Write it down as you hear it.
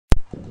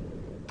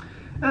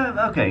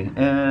Okay,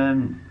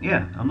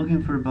 yeah, I'm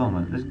looking for a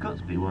bomber. There's got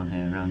to be one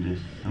here around here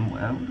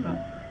somewhere.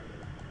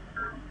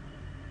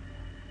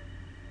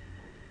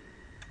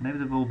 Maybe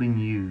they've all been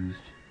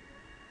used.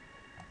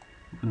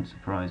 Wouldn't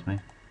surprise me.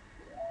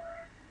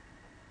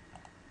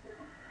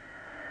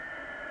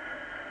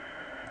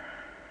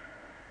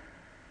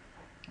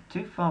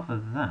 Too far for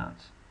that,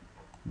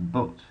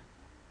 but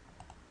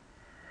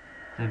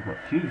they've got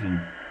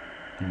fusion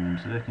in them,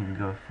 so they can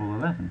go full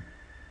 11.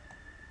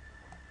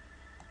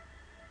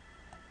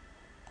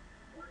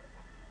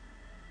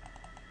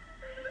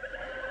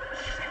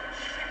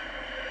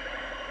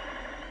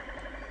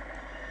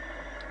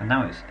 And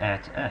now it's air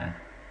to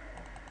air.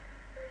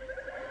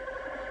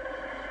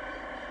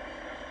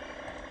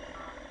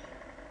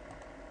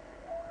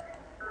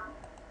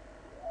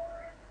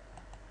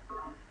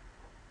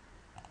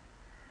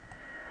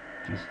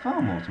 Which is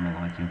far more to my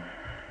liking.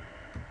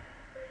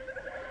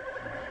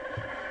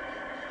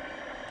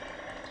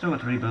 Still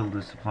got to rebuild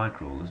the supply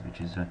crawlers, which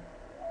is a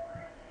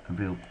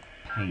real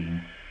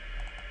pain.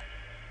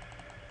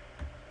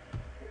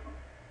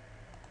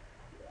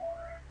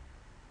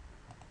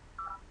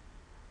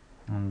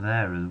 And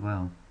there as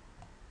well.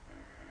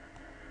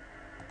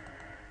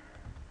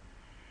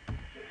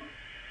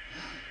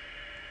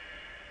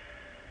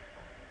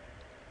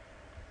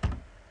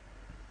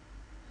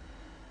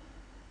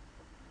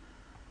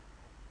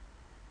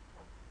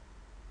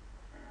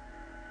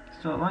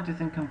 So I'd like to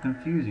think I'm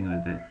confusing him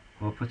a bit,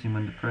 or putting him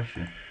under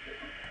pressure.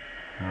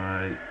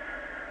 Right.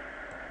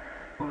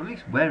 Or at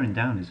least wearing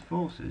down his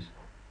forces.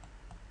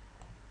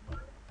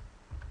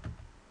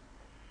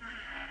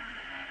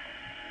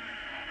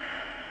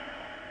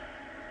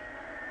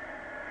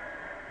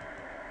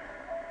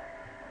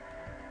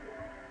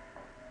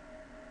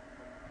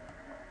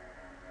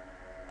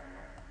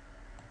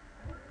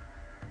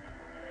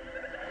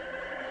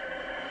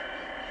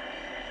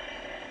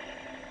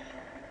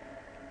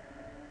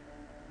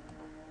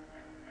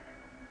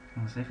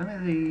 So if only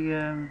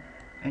the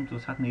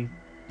Angels had any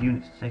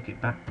units to take it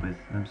back with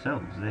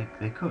themselves,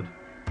 they could.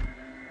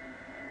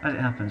 As it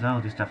happens,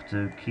 I'll just have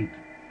to keep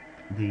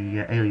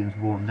the aliens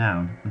worn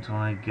down until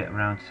I get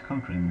around to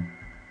conquering them.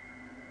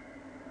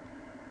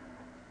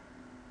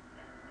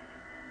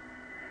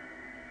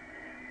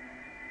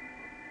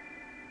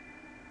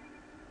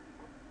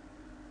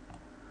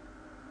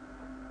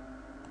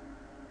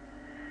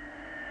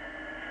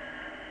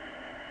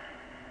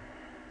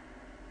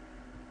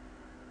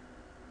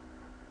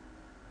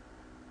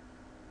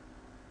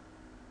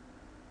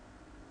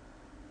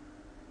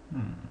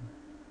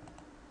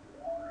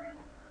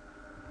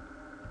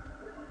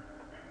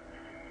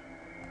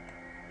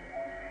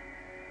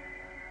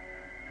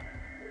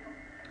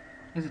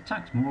 His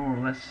attacks more or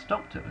less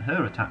stopped over.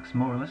 Her attacks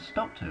more or less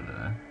stopped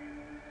over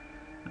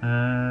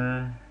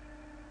there.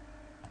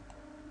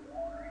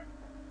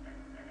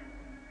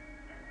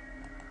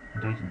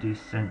 Data D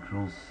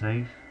Central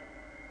safe.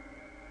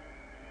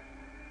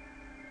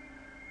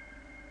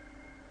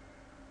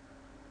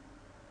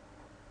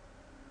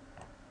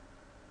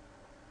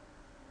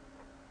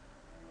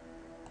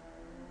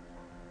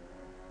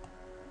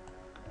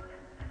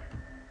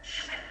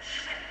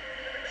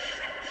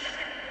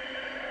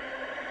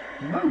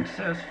 Mode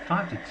says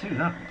 5 to 2.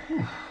 That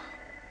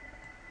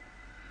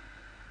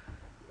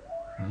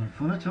wasn't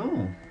fun at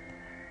all.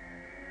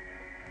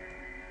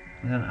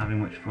 We weren't having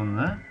much fun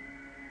there.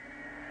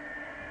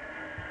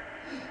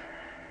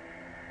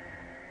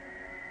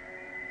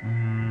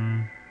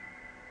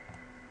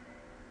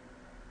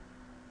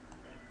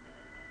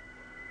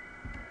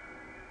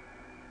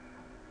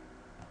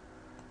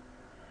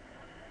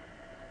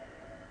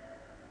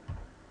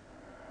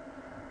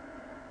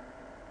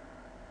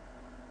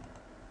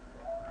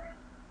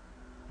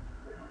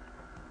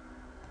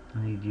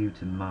 I need you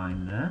to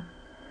mine there.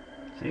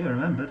 See, I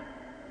remembered.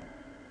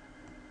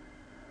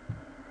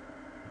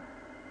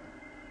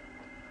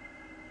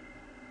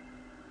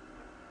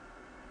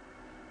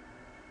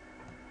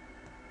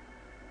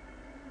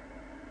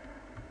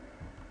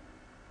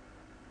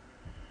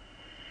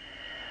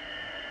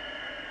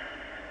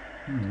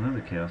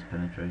 Another chaos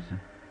penetrator.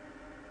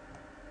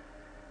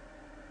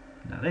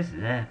 Now this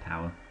is air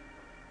power.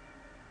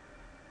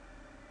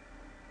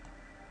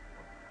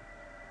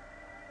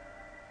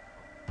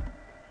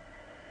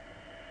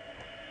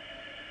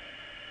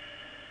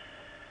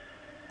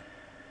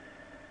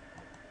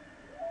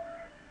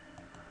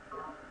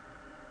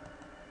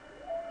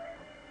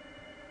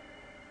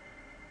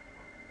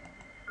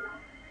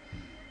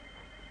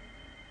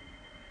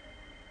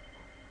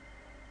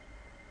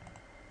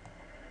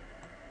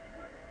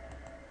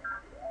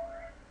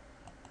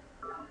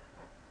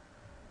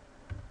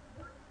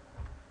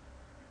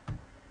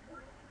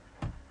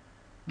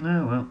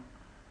 Oh well.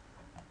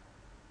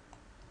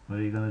 What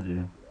are you gonna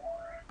do?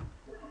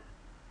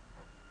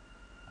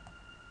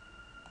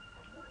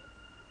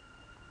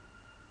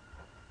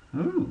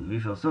 Ooh, you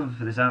shall suffer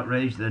for this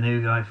outrage, the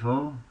new guy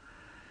 4.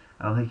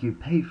 I'll make you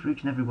pay for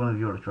each and every one of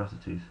your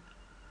atrocities.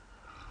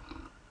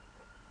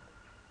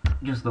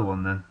 Just the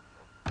one then.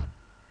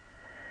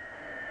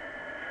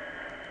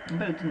 I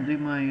bet it didn't do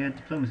my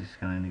diplomacy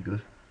scan any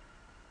good.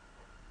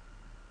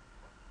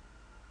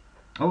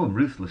 Oh, I'm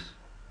ruthless.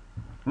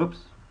 Whoops.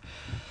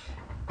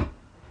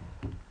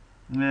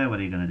 Yeah, what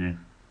are you going to do?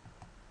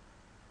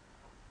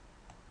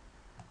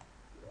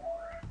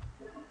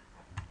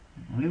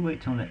 We'll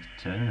wait till next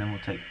turn and then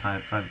we'll take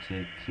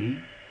privateer key.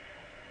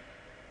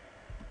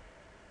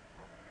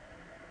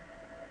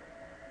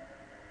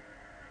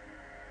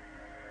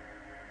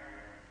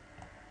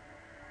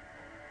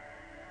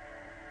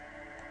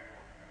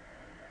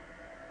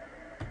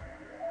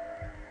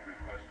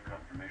 Request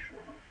confirmation.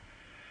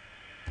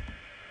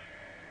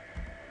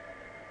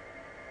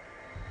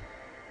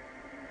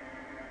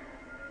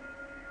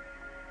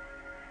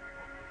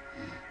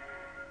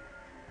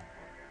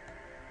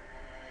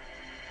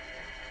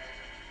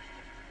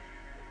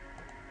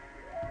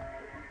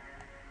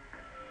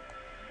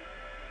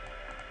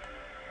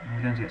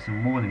 I'm going to get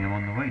some warning I'm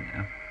on the way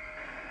now.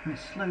 And it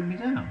slowed me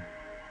down.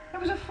 It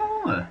was a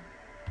farmer!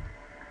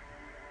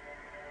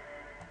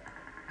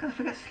 God, if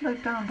I get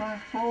slowed down by a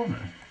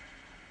farmer,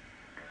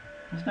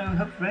 there's no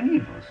hope for any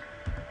of us.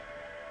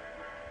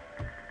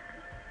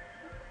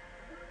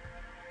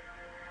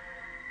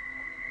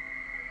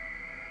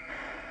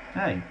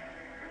 Hey.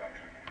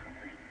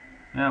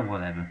 Ah,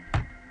 whatever.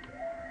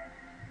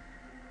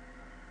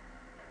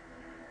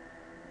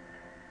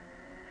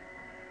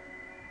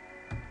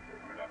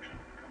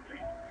 Production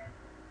complete.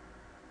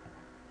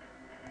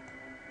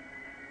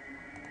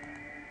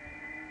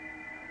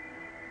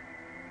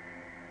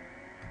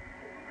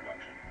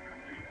 Production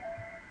complete.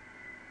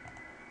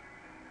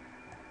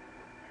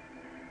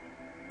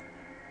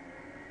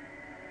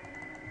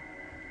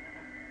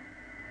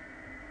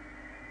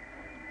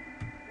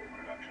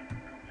 Production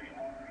complete.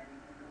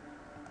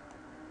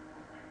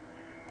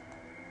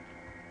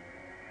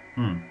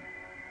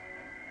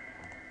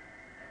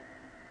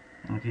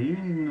 Okay, you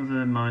need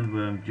another mind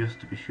worm just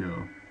to be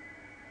sure.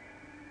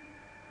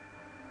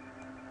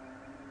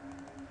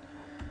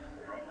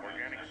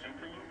 Organic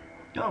superloop.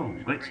 Oh,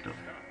 great stuff.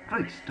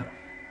 Great stuff. You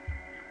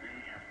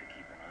really have to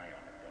keep an eye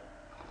on it,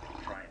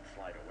 though. Try and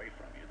slide away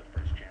from you the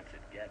first chance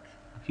it gets.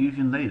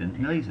 Fusion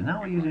laser. Now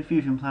we're using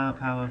fusion power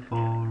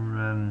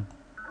for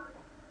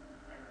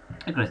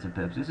aggressive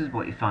purposes. This is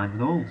what you find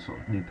with all sort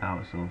of new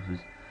power sources.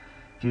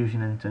 Fusion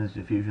then turns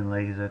to a fusion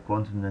laser,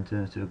 quantum then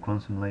turns to a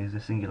quantum laser,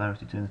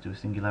 singularity turns to a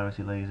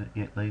singularity laser,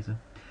 which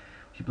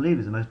I believe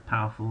is the most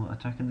powerful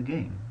attack in the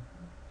game.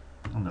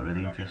 I'm not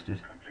really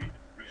interested. Complete.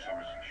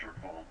 Resource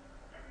shortfall.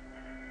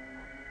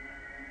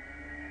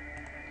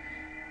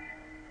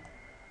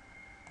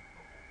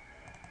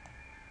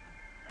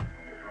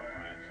 Drone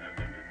riots have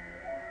ended.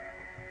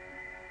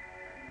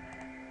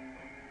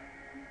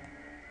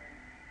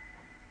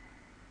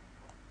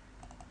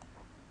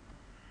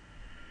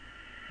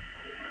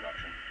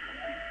 Production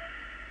complete.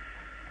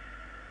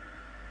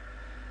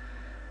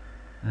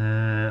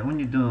 When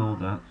you've done all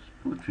that,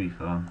 put a tree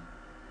farm.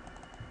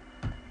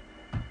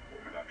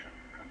 Production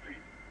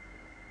complete.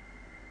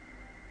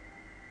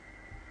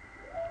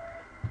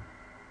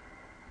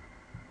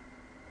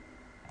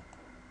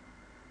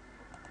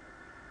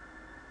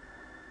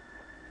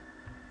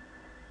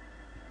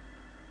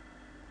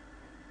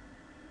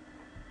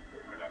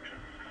 Production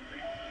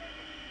complete.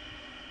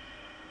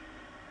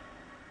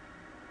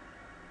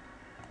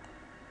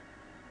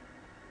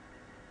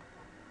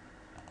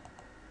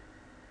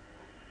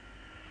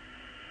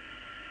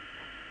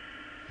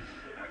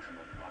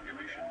 Maximum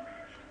population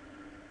reached.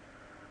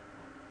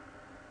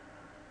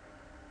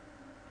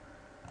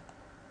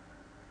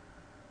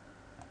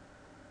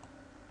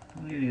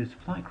 All you need is a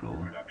supply crawler.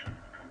 Production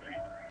complete.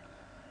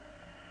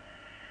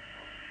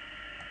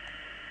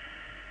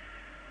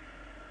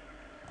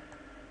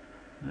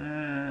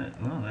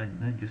 Well,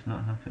 they're just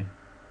not happy.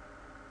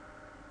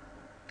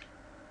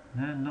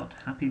 They're not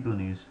happy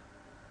bunnies.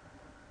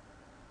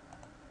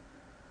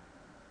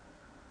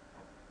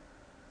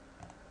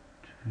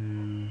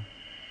 Two.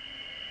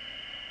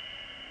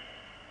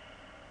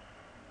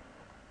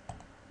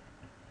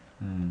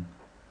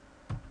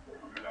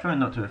 Try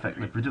not to affect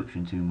the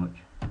production too much.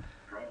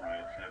 Drone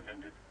riots have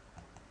ended.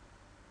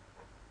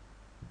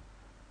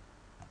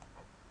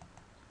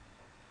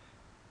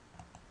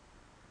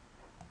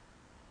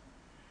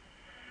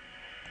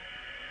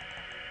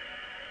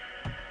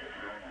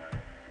 Drone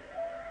riot.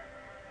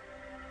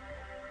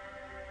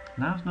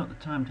 Now's not the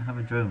time to have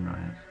a drone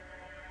riot.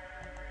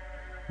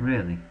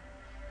 Really.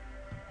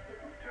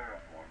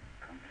 Terraform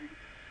complete.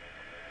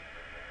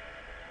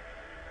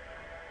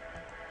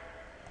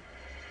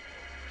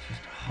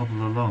 Just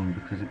hobble along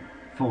because it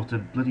fought a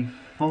bloody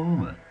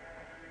farmer.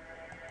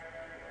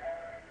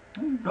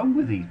 What's wrong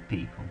with these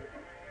people?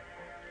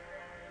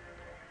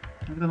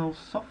 They've gone all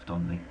soft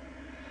on me.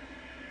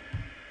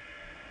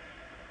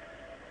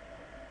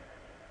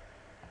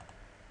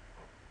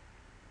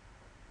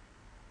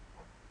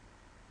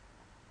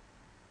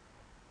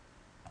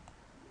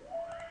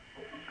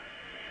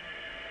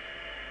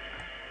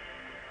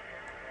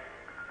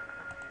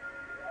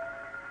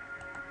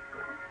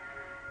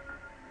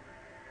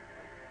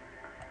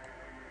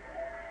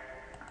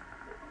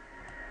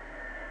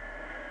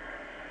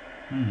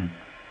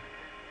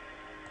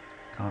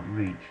 Can't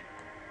reach.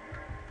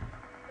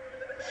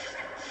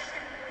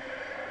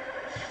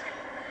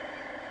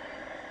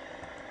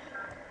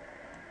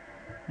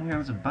 I think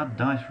there some bad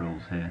dice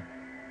rolls here.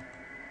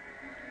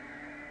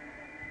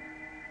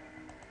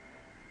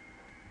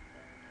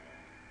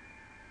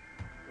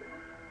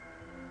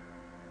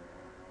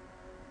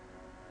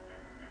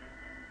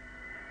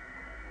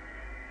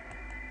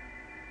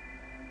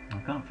 I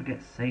can't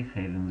forget safe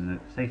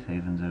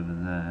havens over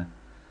there.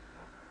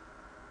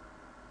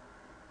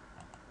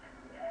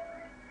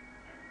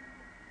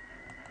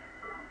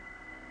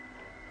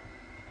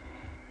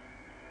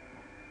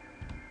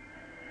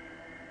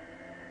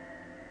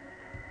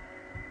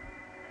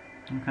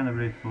 What kind of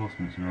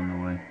reinforcements are on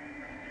the way?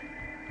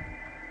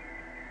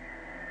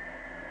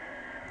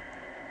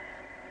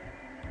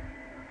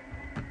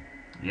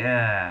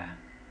 Yeah!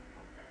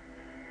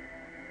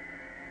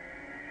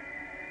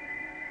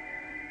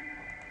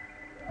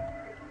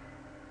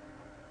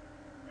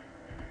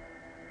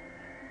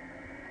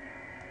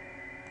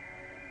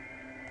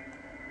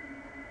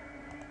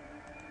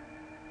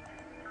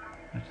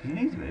 Actually, it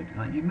needs to be,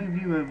 like, you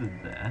move you over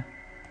there,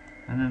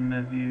 and then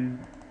move you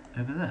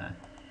over there.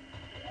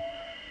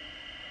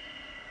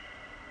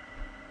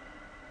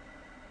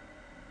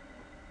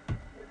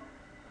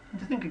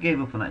 To think I gave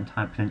up on that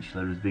entire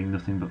peninsula as being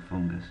nothing but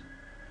fungus.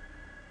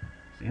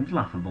 Seems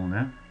laughable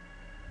now.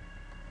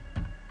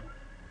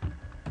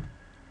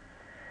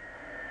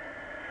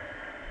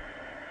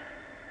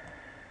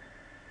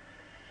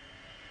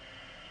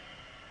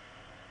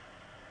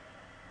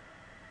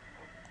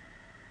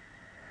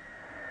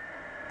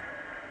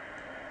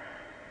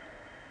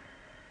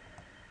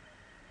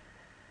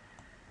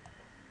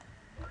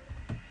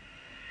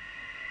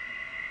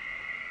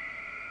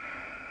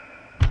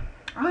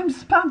 I'm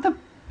spammed the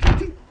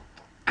bloody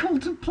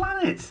cult of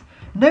planets!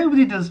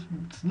 Nobody does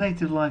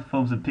native life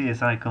forms and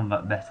PSI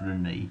combat better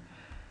than me.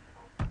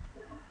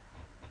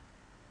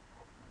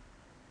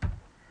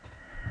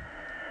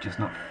 Just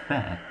not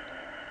fair.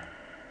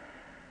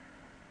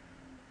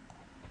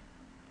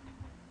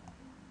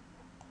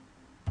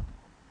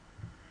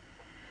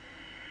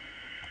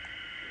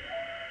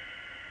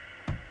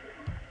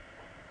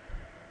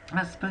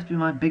 That's supposed to be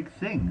my big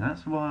thing.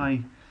 That's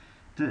why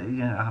I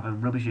have a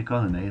rubbish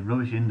economy,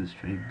 rubbish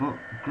industry, but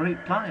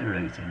great planet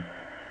rating.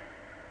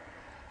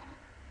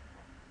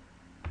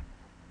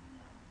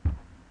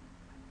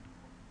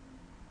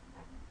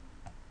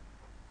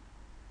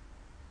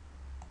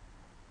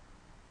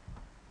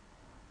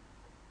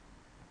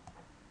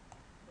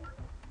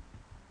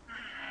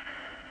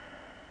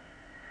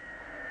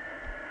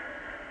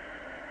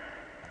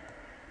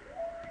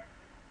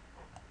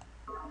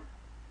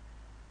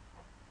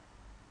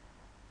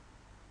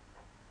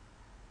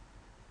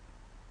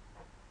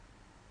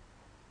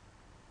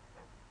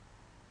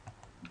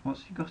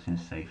 What's he got in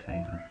safe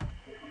haven?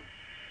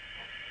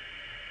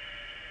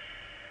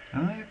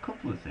 Only a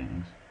couple of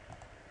things.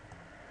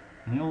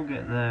 And you'll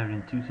get there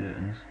in 2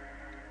 turns.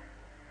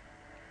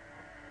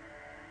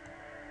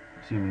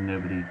 Assuming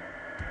nobody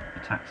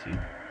attacks you.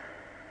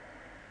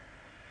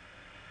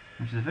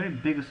 Which is a very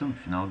big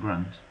assumption, I'll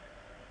grant.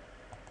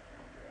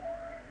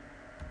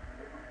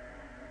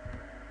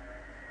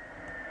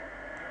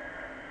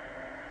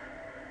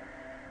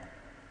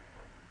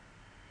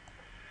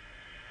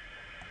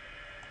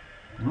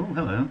 Oh,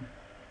 hello.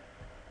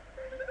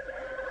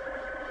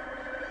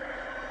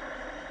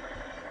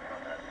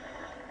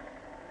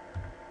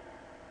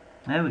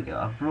 There we go,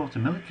 I've brought a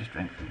military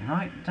strength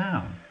right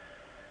down.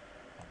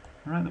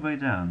 Right the way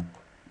down.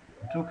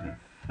 I'm talking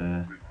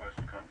of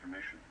Request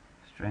confirmation.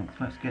 strength.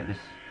 Let's get this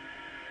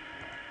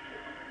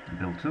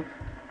built up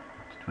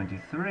to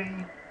 23.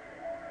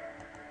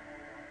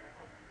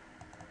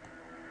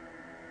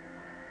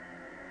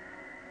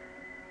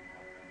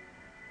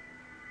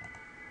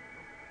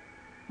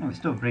 Well, it's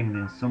still bringing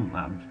in some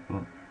labs,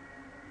 but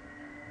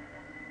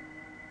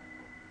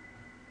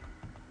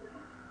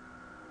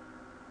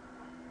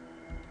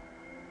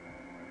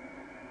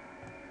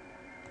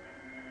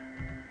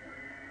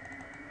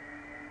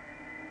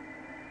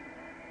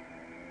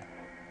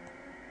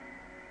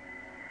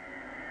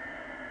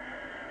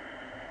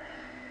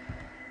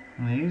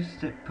you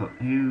sit put.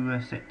 You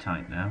sit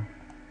tight now.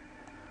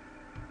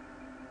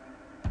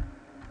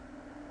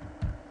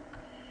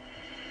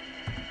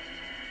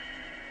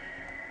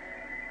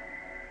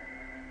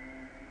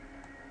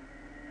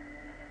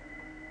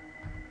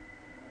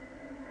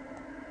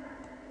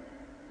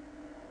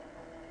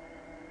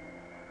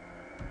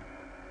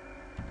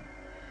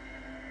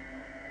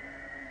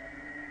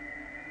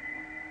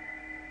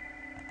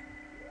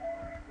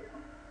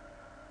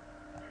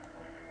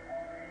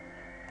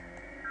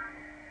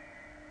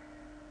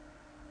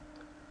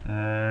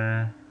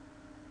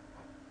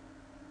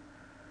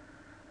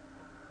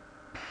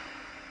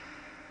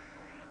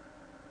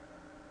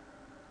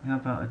 How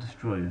about a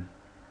destroyer?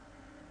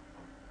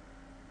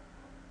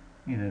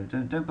 You know,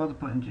 don't bother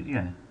putting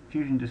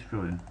fusion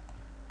destroyer.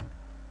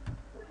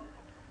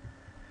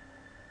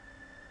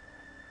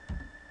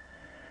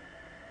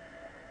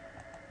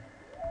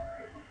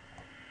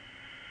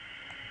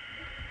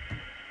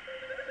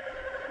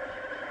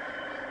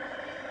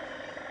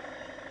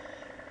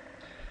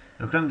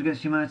 Your crimes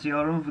against humanity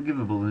are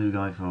unforgivable, the new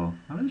guy 4.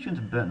 I really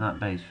shouldn't have burnt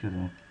that base, should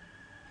I?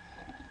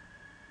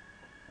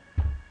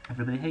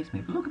 Everybody hates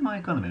me, but look at my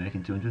economy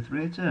making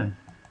 203 a turn.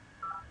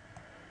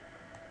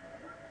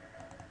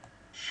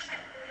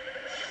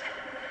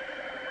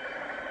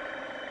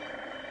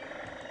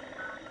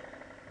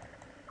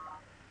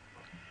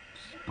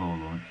 Spore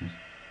launchers.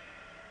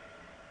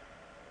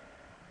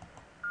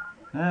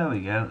 There we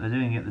go, they're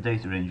doing it the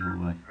data angel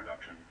way.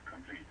 Production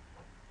complete.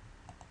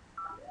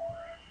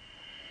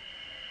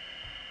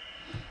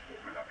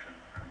 Production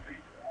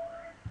complete.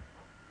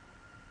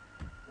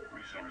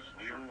 Resource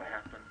It will shortfall.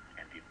 happen,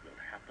 and it will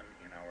happen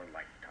in our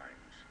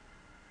lifetimes.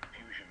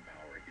 Fusion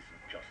power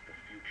isn't just the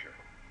future.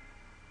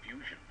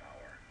 Fusion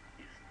power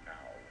is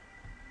now.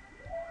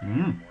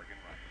 Morgan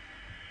Ryan.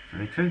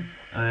 Very true.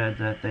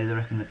 They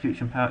reckon that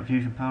fusion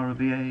power will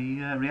be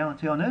a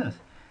reality on Earth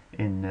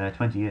in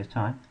 20 years'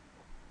 time.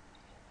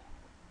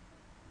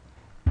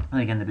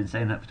 And again, they've been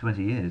saying that for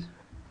 20 years.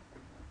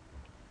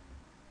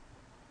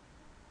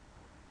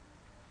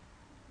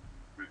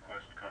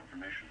 Request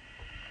confirmation.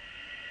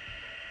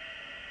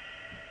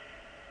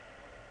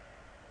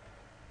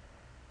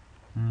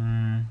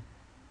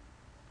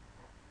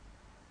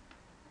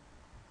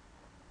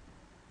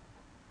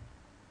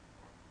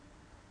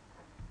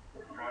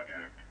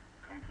 Project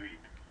complete.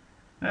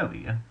 There we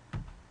go.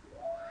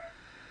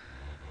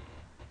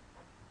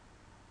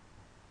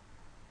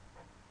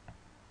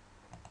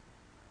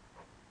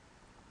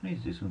 I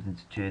need to do something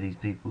to cheer these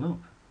people up.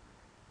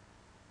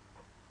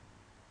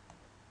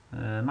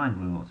 Mind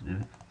blowing what to do.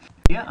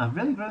 Yeah, I've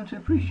really grown to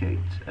appreciate.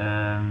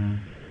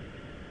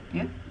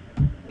 Yeah,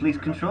 police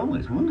control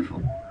is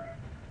wonderful,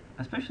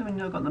 especially when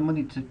you've not got the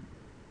money to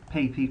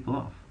pay people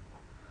off.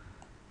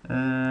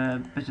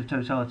 Bit of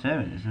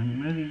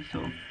totalitarianism really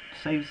sort of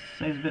saves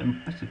a bit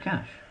of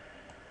cash.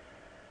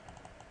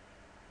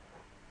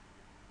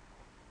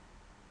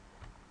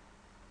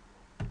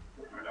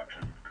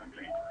 Production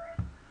complete.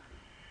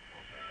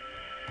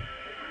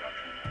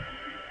 Production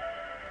complete.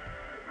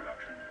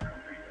 Production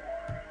complete.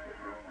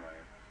 Room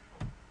Ryan.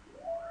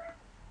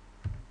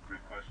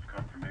 Request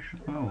confirmation.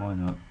 Oh, why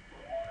not?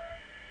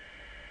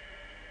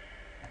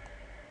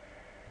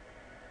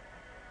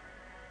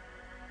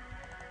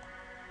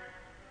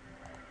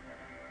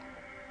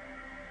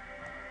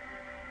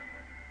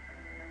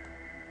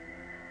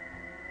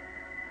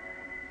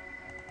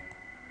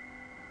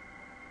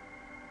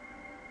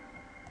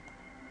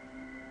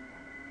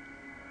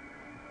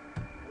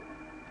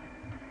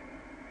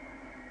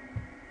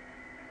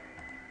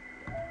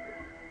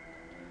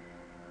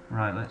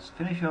 Right, let's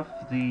finish off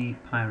the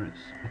pirates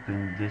up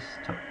in this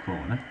top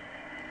corner.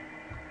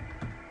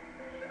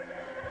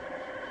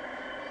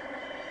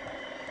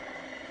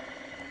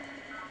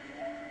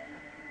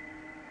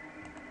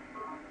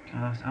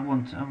 I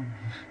want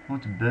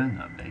to burn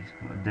that base,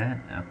 but I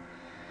daren't now.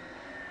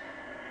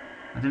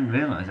 I didn't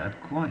realise it had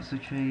quite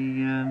such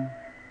a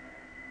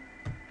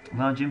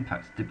large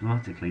impact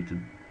diplomatically to,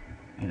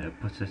 you know,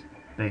 put a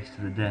base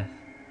to the death.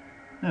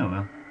 Oh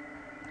well.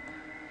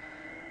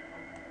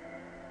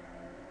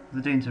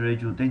 The Danger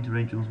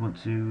Angels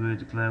want to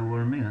declare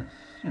war on me. That's,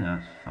 you know,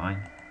 that's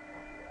fine.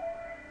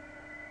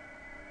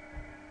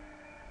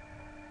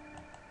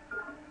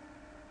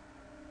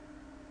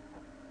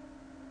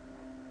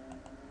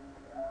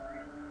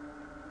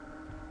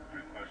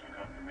 Request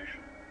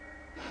confirmation.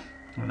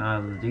 On Isle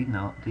of the Deep,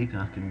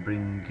 and I can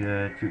bring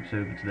troops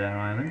over to their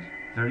island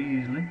very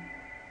easily.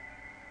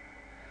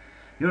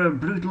 You're a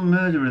brutal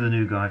murderer, the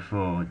new guy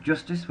 4.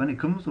 Justice, when it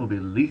comes, will be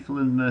lethal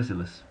and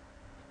merciless.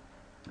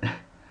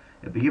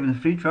 He'll be given a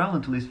free trial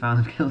until he's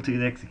found guilty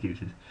and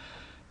executed.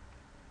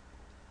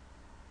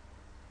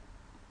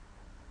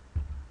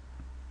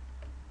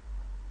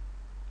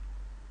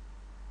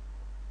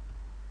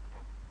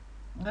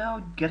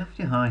 Now get off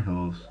your high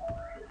horse.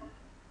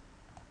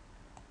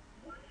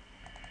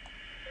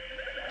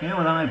 You know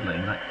what I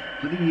blame? That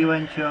bloody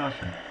UN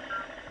Charter.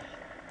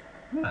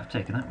 Well, I've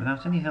taken that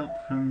without any help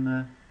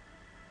from...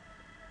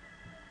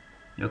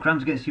 Your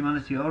crimes against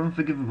humanity are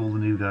unforgivable, the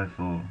new guy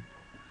 4.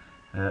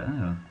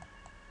 Oh.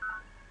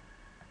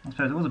 I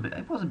suppose it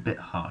was a bit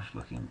harsh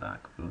looking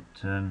back, but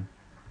I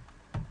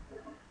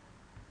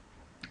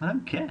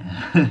don't care.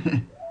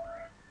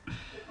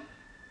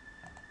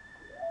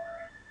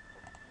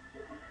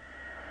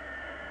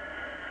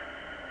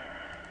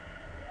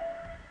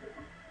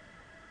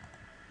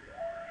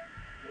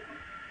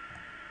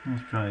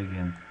 Let's try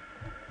again.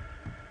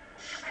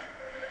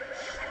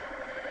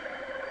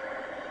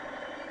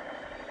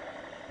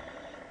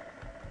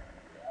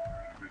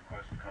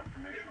 Request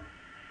confirmation.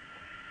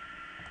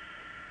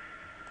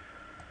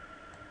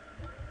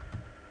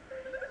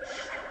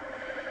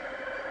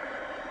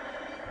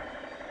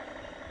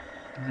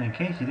 In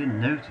case you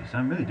didn't notice,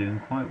 I'm really doing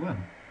quite well.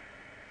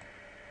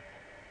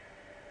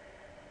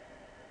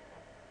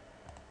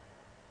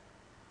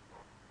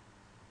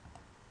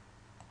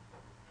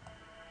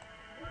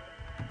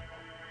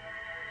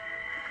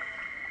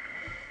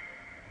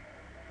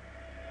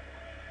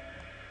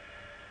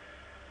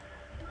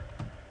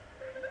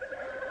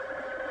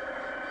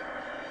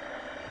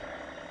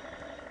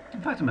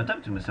 In fact, I'm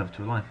adapting myself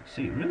to a life at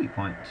sea really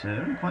quite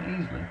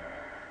easily.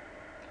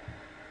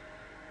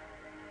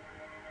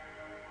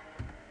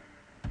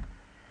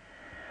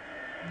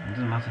 It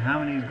doesn't matter how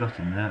many he's got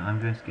in there, I'm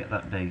going to get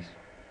that base.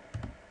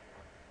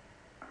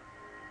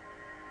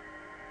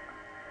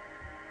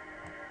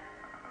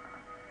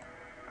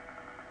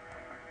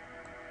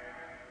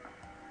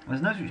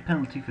 There's no such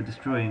penalty for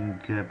destroying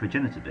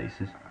progenitor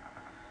bases,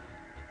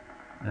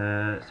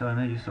 so I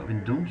may just sort of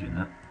indulge in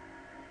that.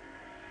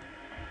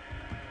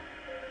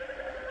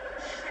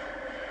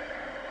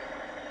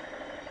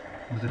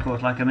 Because of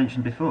course, like I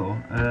mentioned before,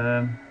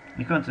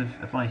 you can't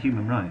apply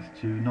human rights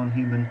to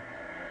non-human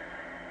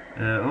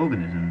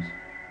organisms.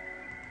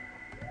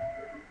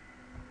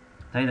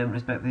 They don't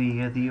respect the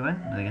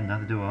UN, again,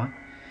 neither do I.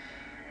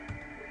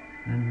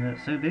 And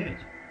so be it.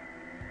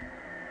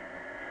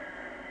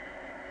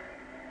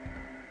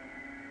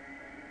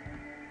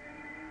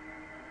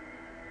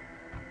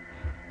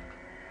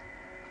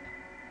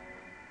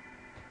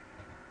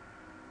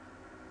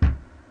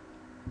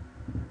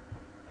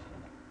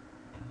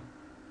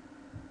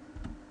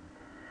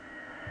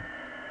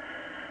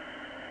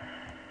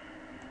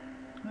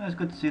 Well, it's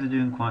good to see they're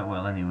doing quite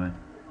well anyway.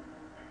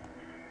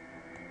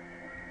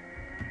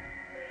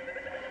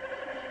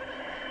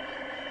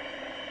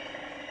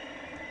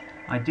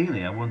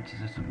 Ideally, I want to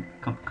just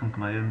conquer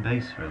my own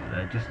base over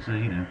there, just to,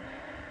 you know,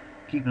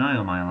 keep an eye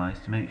on my allies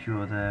to make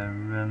sure they're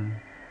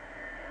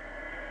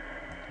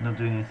not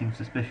doing anything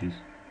suspicious.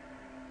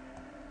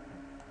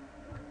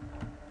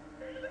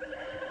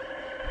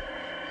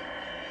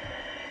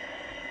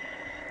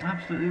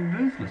 Absolutely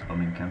ruthless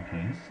bombing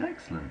campaign. This is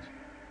excellent.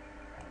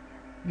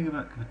 Let me go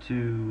back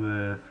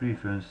to Free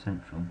Throne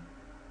Central,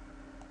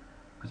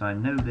 because I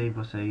know they've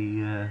got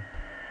a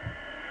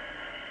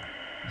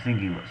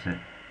thingy, what's it?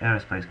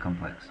 Aerospace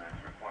complex.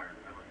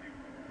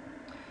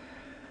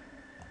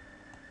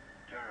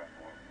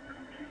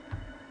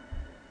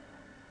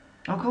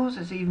 Of course,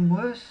 it's even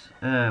worse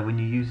when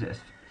you use it as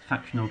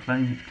factional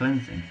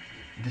cleansing,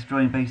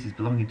 destroying bases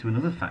belonging to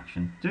another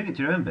faction. Doing it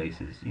to your own base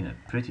is, you know,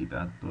 pretty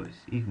bad, but it's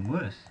even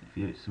worse if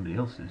you do it to somebody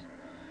else's.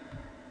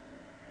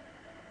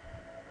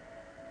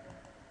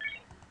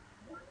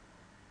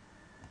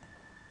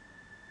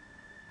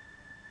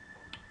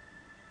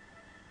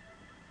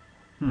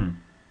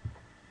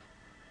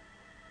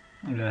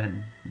 I'll go ahead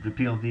and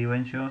repeal the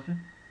UN Charter.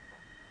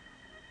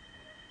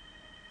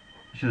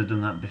 I should have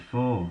done that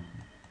before.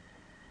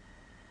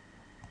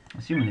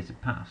 Assuming it's a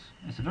pass.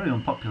 It's a very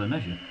unpopular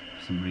measure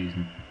for some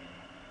reason.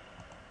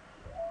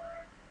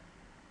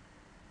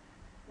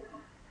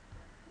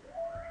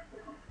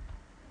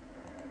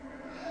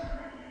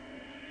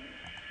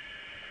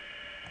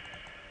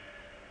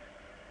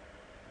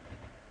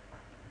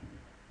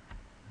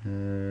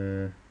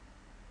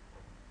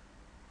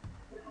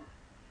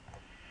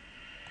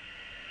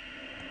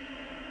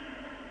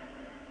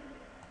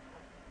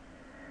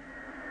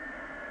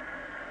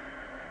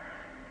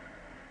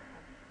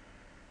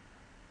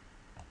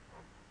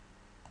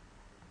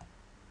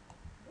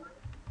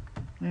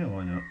 Yeah,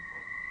 why not?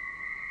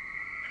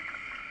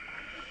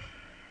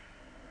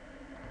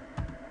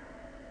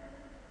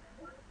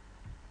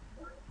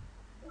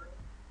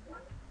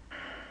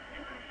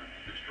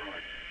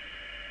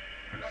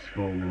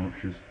 Small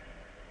launchers.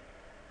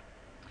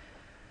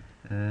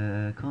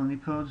 Colony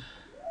pods.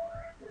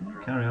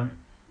 Carry on.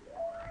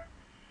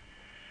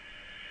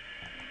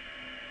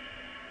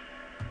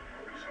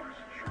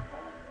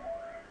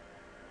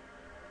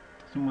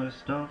 Somewhere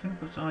starving,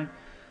 but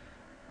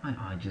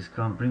I just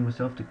can't bring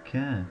myself to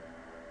care.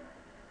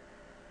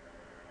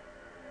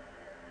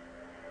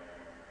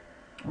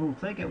 Oh,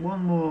 if they get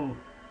one more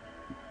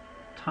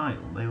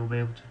tile, they will be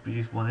able to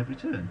produce one every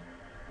turn.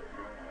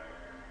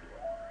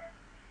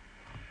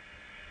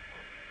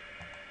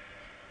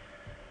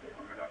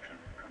 Production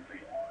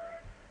complete.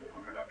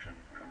 Production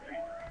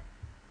complete.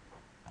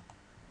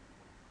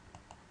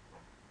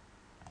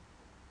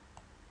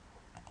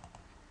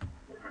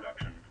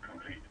 Production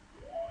complete.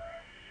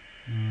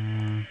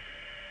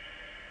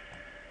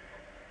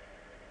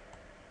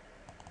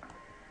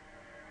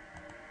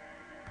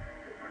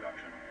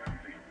 Production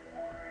complete.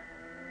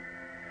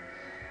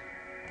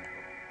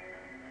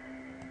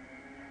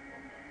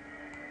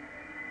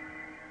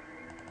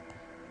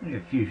 Maybe a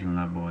fusion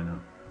lab, why not?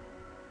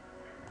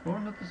 Or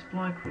another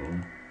supply crawl.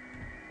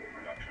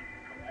 Production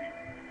complete.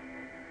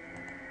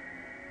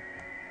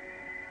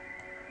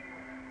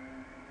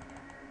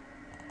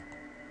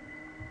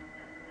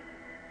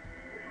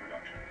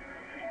 Production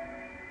complete.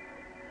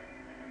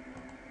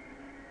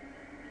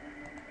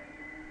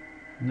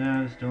 No,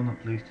 they're still not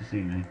pleased to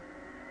see me.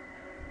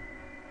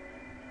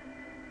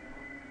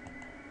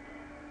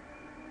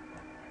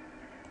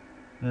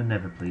 They're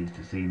never pleased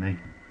to see me.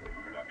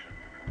 Production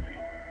complete.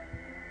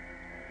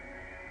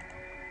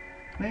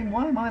 I mean,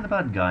 why am I the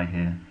bad guy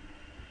here?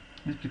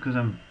 It's because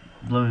I'm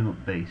blowing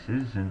up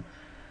bases and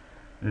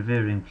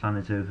revering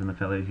planet Earth and my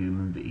fellow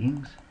human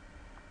beings.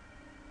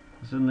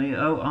 Suddenly,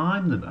 oh,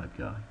 I'm the bad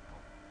guy.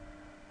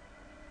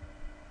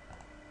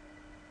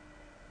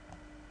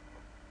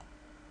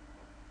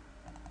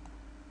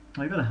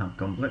 Well, you've got a health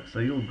complex, so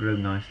you'll grow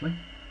nicely.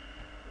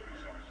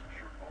 Resource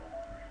shortfall.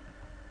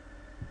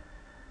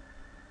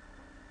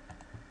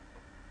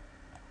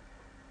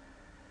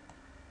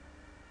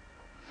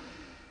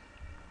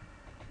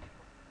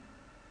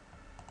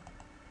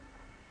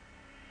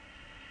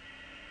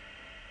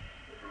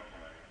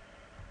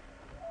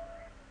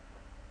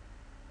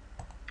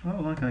 Oh,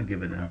 like I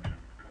give it a.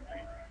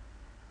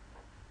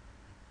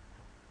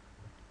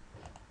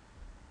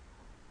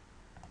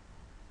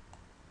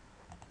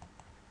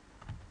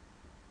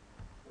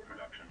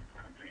 Production complete. Production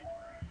complete.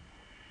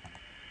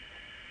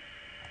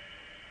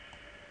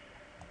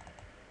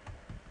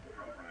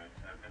 Programs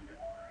have ended.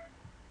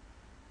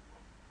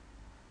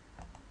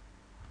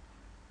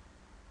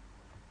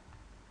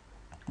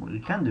 What we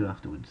can do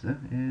afterwards, though,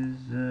 is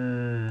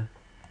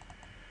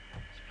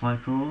supply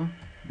crawler,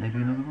 maybe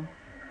another one.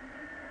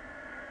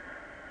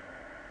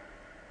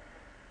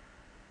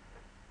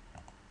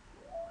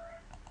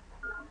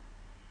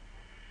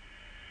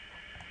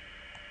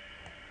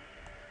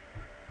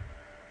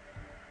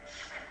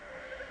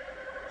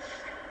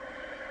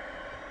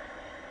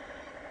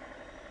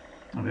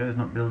 Oh, we're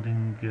not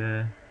building.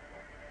 We're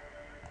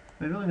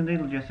building a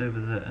needle jet over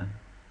there.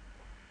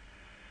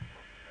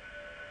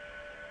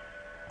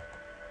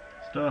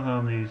 Star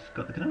Harmony's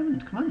got the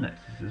command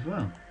nexus as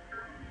well,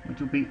 which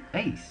will be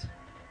ace.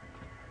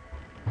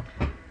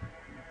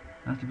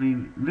 Have to be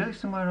really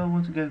somewhere I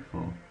want to go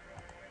for.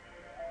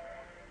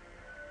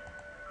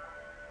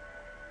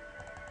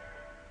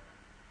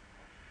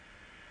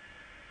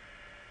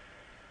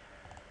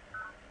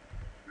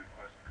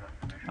 Request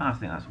confirmation. I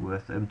think that's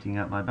worth emptying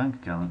out my bank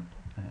account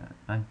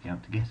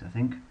to get. I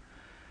think.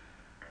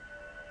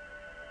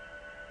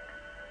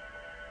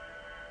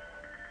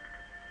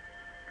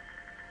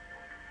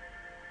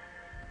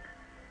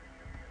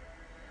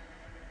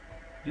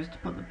 Just to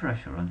put the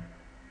pressure on.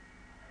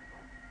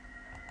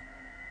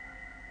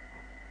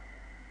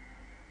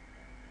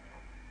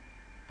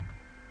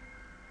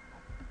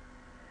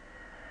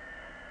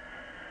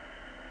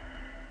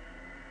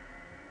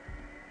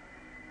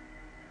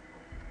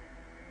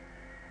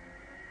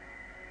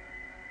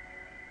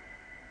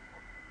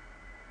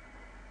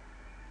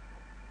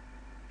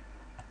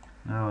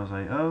 Now I was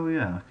like, oh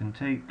yeah, I can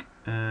take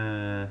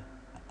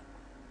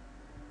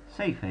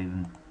Safe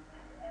Haven.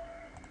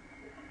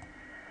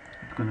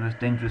 It's become the most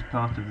dangerous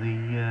part of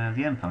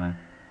the Empire,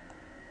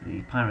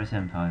 the Pirate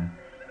Empire.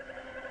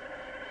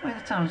 Wait,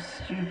 that sounds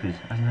stupid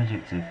as an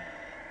adjective.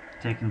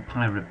 Taking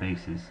pirate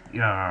bases.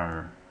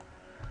 Yarr.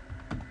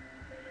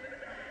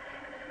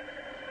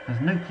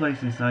 There's no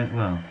place inside.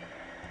 Well,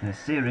 in a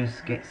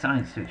serious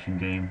science fiction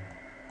game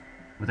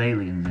with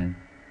aliens in.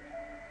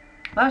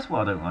 That's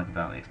what I don't like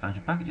about the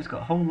expansion pack. It just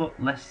got a whole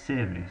lot less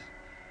serious.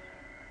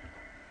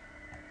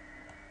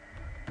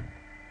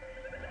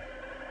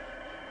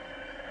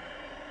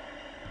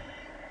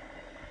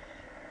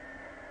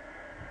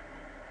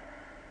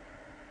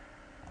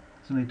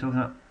 Suddenly talking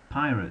about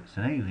pirates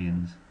and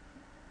aliens,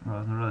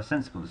 rather than a rather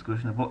sensible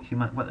discussion of what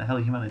the hell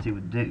humanity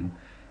would do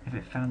if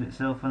it found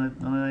itself on a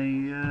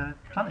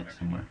planet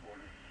somewhere.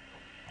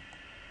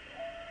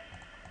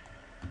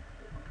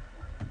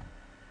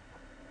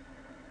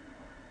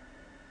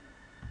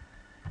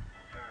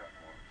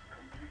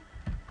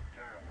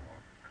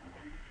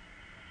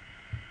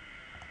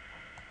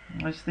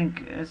 I just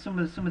think some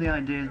of the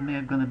ideas may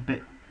have gone a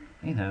bit,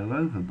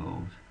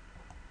 overboard.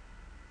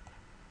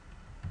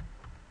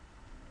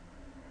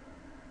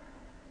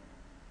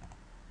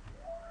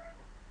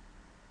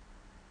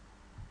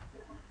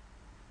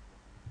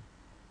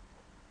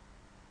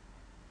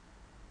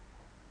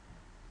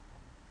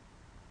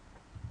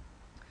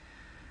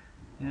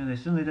 Yeah, they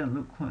suddenly don't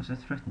look quite so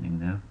threatening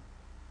now.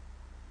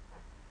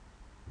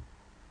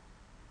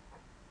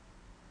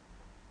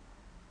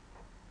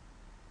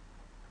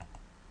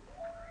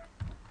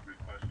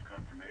 Request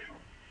confirmation.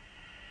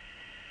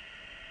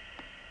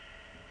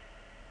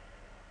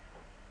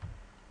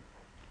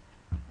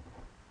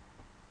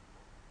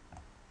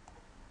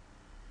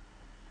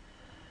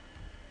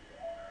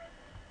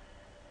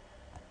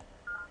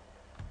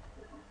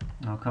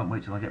 I can't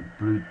wait till I get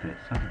brood pits.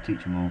 I have to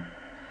teach them all.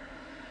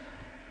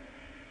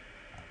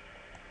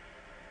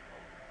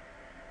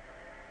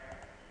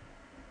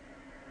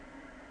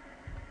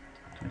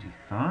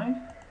 $25.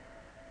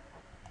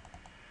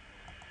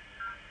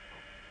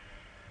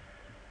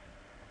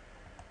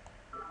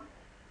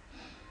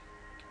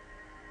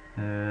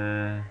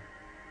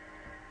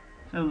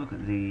 So look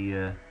at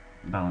the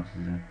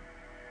balances there.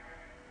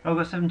 Oh, I've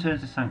got 7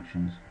 turns of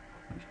sanctions,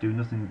 which does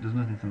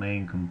nothing for my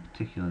income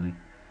particularly.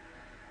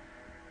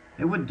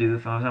 It would do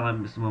if I was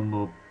allowed someone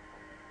more,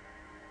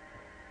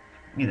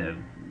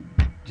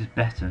 just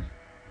better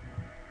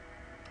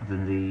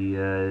than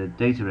the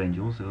data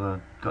angel. So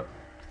I've got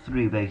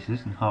 3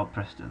 bases and hard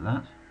pressed at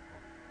that.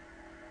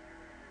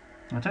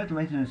 My total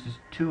maintenance is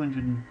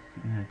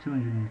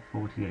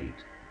 248.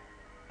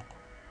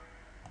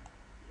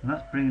 And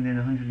that's bringing in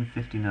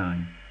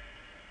 159.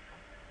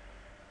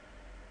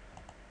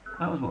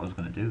 That was what I was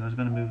going to do. I was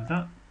going to move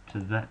that to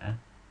there.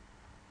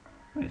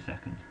 Wait a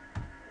second.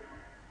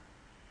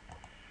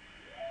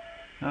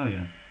 Oh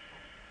yeah.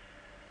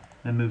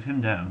 Then move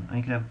him down, and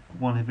you can have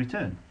one every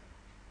turn.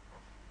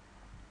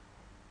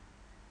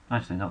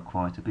 Actually, not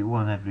quite. It'd be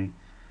one every,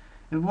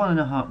 one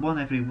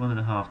every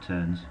 1.5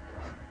 turns.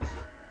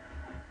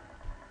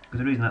 Because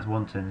the reason that's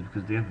one turn is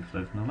because of the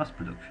overflow from the last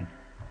production.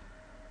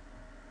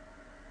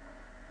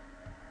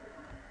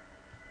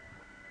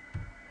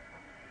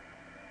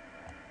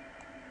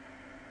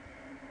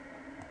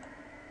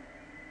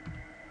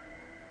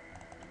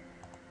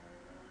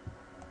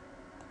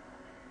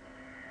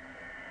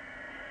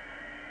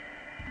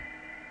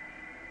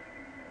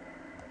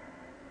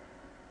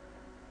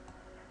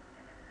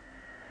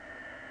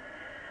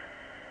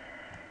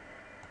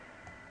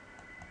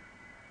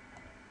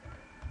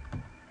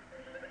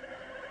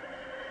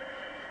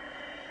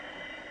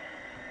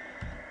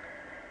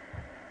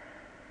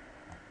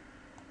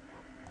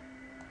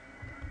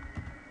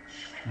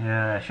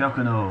 Yeah, shock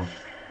and awe.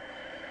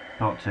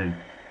 Part 2.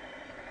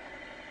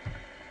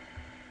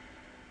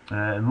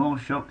 More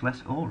shock,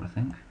 less awe, I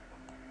think.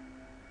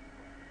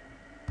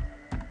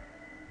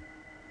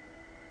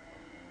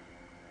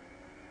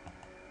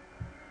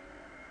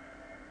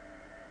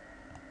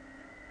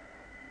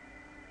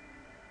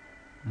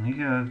 And you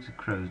go over to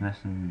Crow's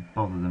Nest and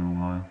bother them a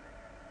while.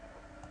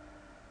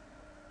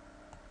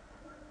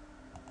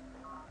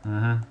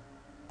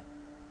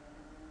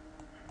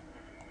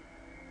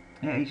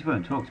 Yeah, he just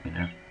won't talk to me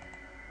now.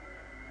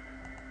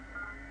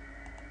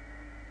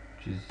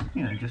 Which is,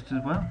 you know, just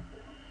as well.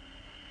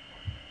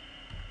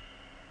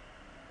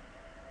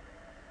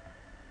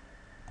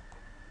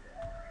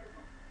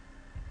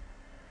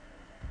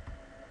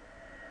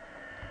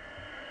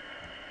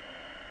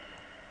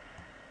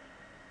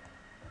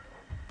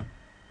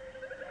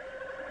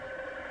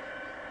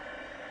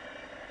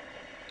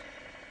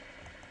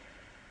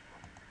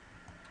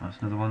 That's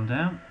another one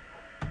down.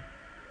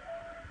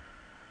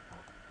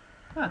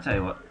 I'll tell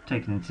you what,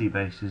 taking in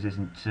seabases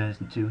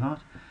isn't too hard.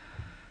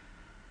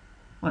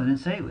 Well, I didn't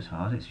say it was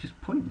hard, it's just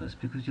pointless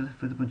because you're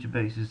left with a bunch of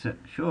bases that,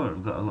 sure,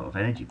 have got a lot of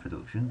energy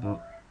production,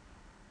 but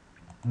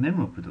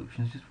mineral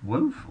production is just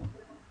woeful.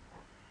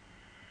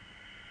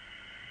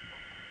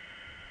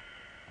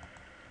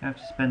 You have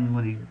to spend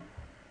money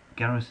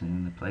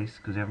garrisoning the place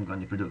because they haven't got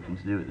any production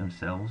to do it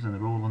themselves, and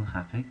they're all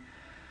unhappy,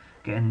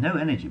 getting no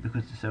energy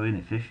because they're so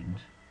inefficient.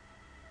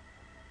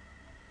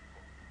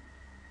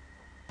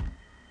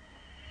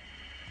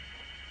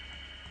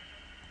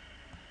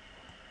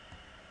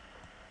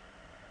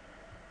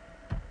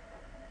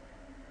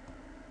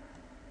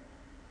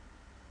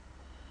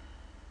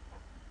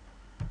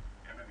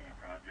 Enemy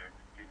project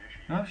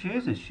initiated. Oh, she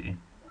is she?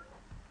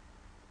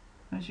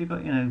 And she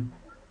got, you know,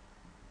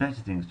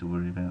 better things to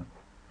worry about.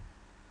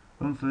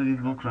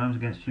 Unforgivable crimes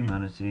against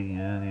humanity,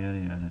 yada yada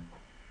yada.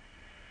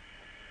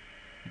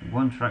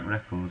 One track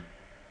record.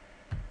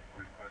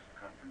 Request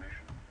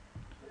confirmation.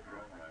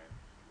 Program.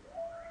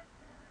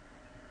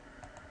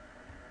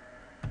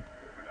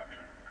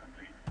 Production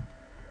complete.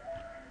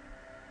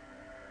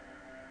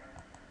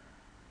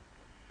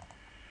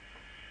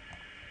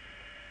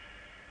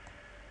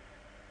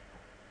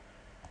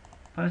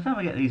 By the time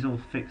I get these all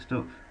fixed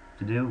up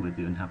to deal with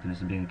the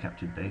unhappiness of being a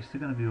captured base, they're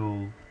going to be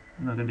all,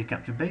 they're not going to be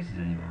captured bases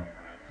anymore.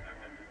 Programs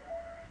have ended.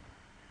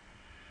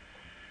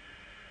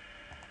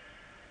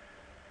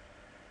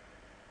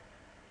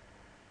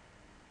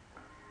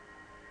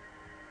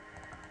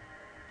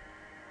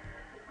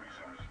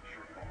 Resource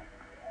shortfall.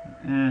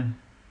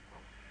 Yeah.